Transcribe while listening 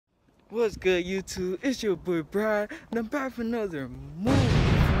What's good, YouTube? It's your boy Brad, and I'm back for another movie.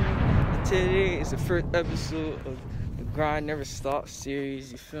 And today is the first episode of the Grind Never Stop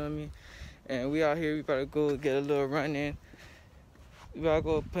series, you feel me? And we out here, we about to go get a little run in. We about to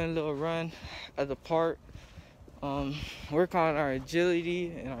go put a little run at the park. Work on our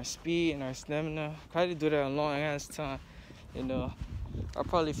agility and our speed and our stamina. Try to do that in a long ass time. You know, I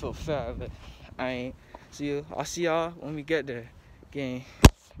probably feel fat, but I ain't. I'll see y'all when we get there. Gang.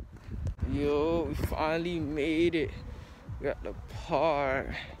 Yo, we finally made it. We got the park.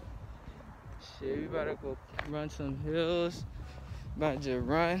 Shit, we about to go run some hills. About to just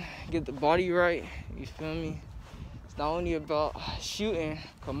run, get the body right. You feel me? It's not only about shooting.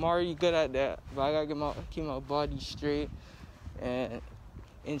 I'm already good at that, but I gotta keep my body straight and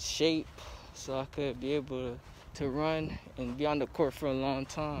in shape so I could be able to run and be on the court for a long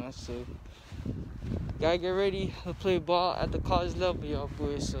time. So gotta get ready to play ball at the college level, y'all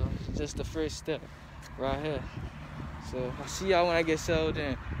boys. So just the first step right here. So I'll see y'all when I get settled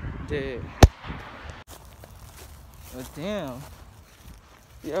in. Dead. But damn.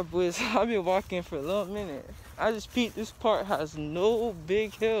 Yeah, boys, I've been walking for a little minute. I just peeped this part has no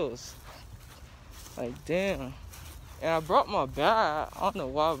big hills. Like, damn. And I brought my bag. I don't know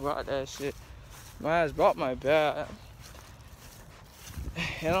why I brought that shit. My ass brought my bag.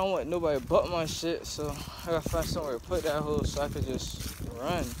 And I don't want nobody but my shit, so I gotta find somewhere to put that hole so I could just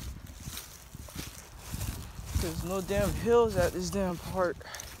run. There's no damn hills at this damn park.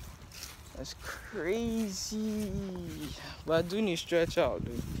 That's crazy. But I do need to stretch out,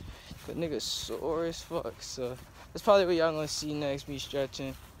 dude. But nigga's sore as fuck, so that's probably what y'all gonna see next, me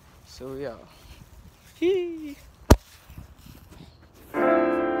stretching. So we out. Hee.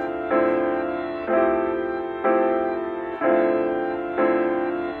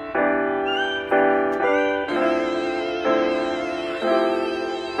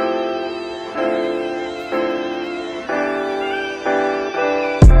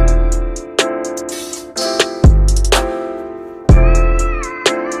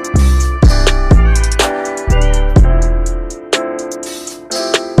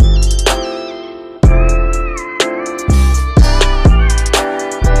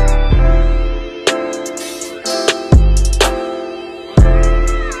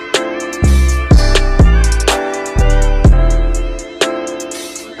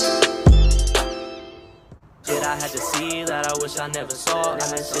 I had to see that I wish I never saw. And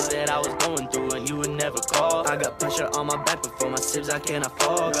the shit that I was going through and you would never call. I got pressure on my back, but for my sibs I cannot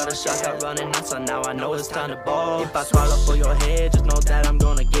fall. Got a shot running out, so now I know it's time to ball. If I swallow for your head, just know that I'm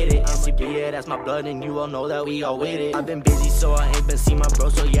gonna get it. NCB, yeah, that's my blood, and you all know that we all with it. I've been busy, so I ain't been see my bro,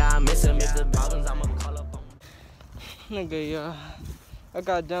 so yeah, I miss him. If the problems, I'ma call up on Nigga, y'all. I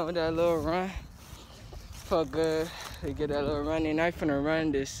got done with that little run. Felt good to get that little run, and I finna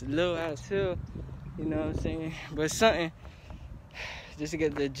run this little ass hill. You know what I'm saying? But something just to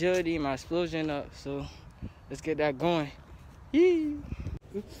get the agility and my explosion up. So let's get that going. Yee.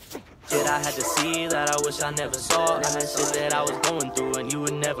 Shit I had to see that I wish I never saw. And the shit that I was going through and you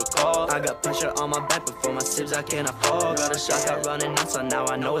would never call. I got pressure on my back, but for my sibs I cannot fall. Got a shot running out, so now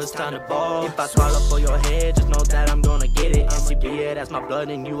I know it's time to ball. If I swallow for your head, just know that I'm gonna get it. NCB, yeah, that's my blood,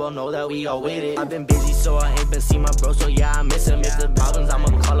 and you all know that we all with it. I've been busy, so I ain't been see my bro, so yeah, I miss him. If the problems, I'ma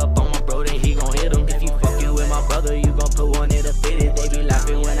call up on my bro, then he gon' hit him. If you fucking with my brother, you gon' put one in to fit it. They be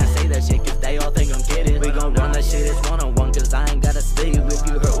laughing when I say that shit, cause they all think I'm kidding. We gon' run that shit, it's one-on-one, cause I ain't gotta stay. If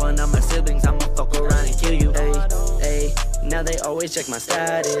you hurt one of my siblings, I'ma fuck around and kill you. Hey, now they always check my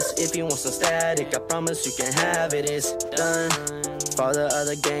status. If you want some static, I promise you can have it. It's done. Father of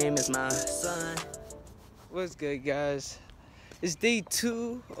the game is my son. What's good, guys? It's day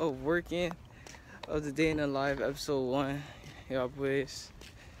 2 of working of the Day in the Life, episode 1. Y'all boys.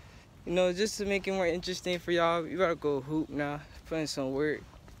 You know, just to make it more interesting for y'all, we gotta go hoop now. Put in some work.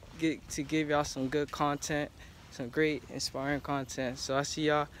 To give y'all some good content. Some great, inspiring content. So I see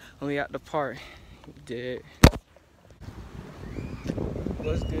y'all when we at the park. Dead.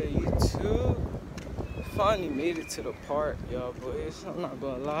 What's good, YouTube? Finally made it to the park, y'all boys. I'm not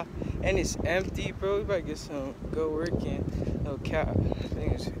gonna lie. And it's empty, bro. We better get some good work in. No cap. I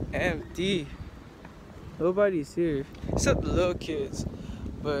think it's empty. Nobody's here. Except the little kids.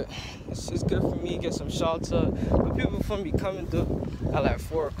 But it's just good for me to get some shots up. But people from me coming through at like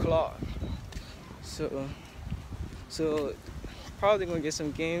 4 o'clock. So probably gonna get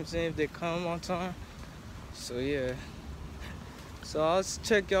some games in if they come on time. So yeah. So I'll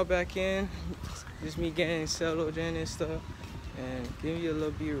check y'all back in. Just me getting settled in and stuff. And give you a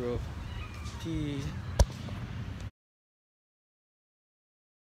little B-roll. Peace.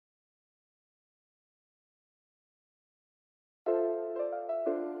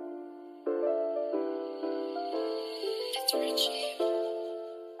 I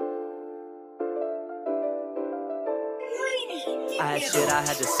had shit I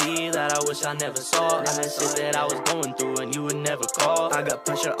had to see that I wish I never saw. I had shit that I was going through and you would never call. I got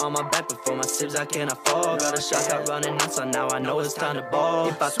pressure on my back before my sibs I cannot fall. Got a shot out running out, so now I know it's time to ball.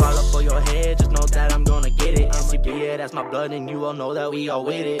 If I swallow for your head, just know that I'm gonna get it. NCP, yeah, that's my blood and you all know that we all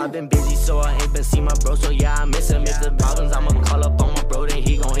with it. I've been busy so I ain't been see my bro, so yeah, I miss him. If the problems, I'ma call up on my bro, then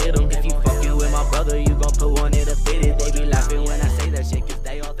he gon' hit him. If you fucking with my brother, you gon' put one in to fit it. They be laughing when I say that shit, cause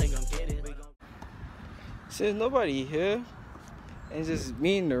they all think I'm kidding. Since nobody here, and just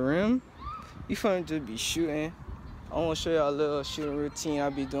me in the rim, you finna just be shooting. I wanna show y'all a little shooting routine I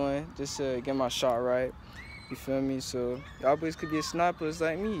be doing just to get my shot right. You feel me? So y'all boys could be snipers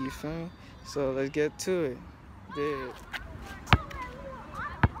like me, you feel me? So let's get to it. Yeah.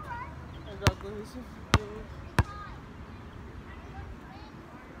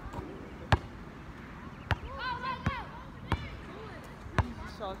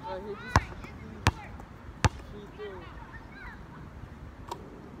 Shots right here.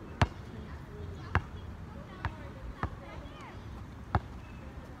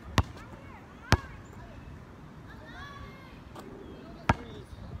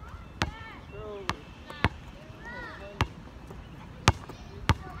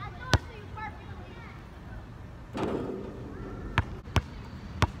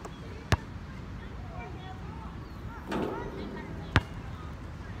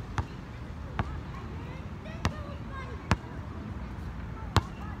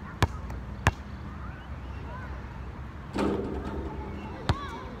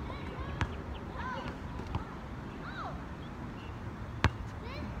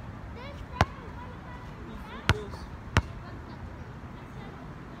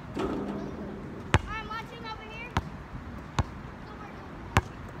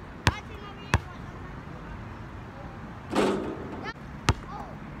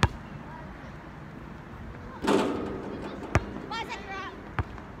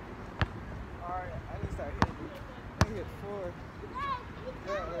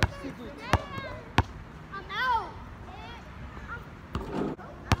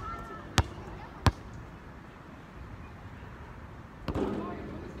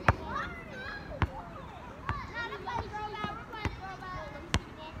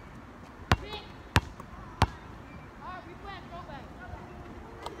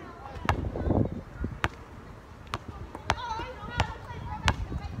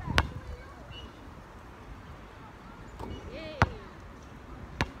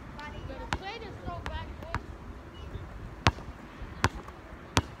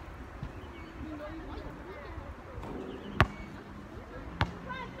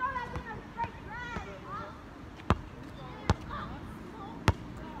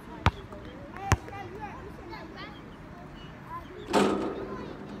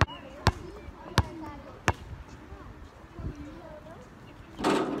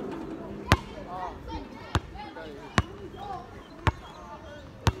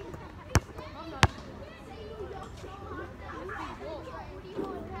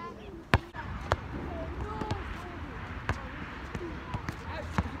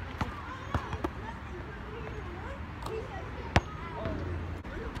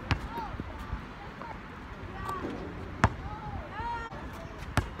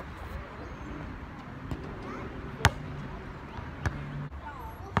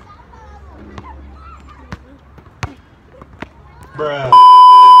 Bruh.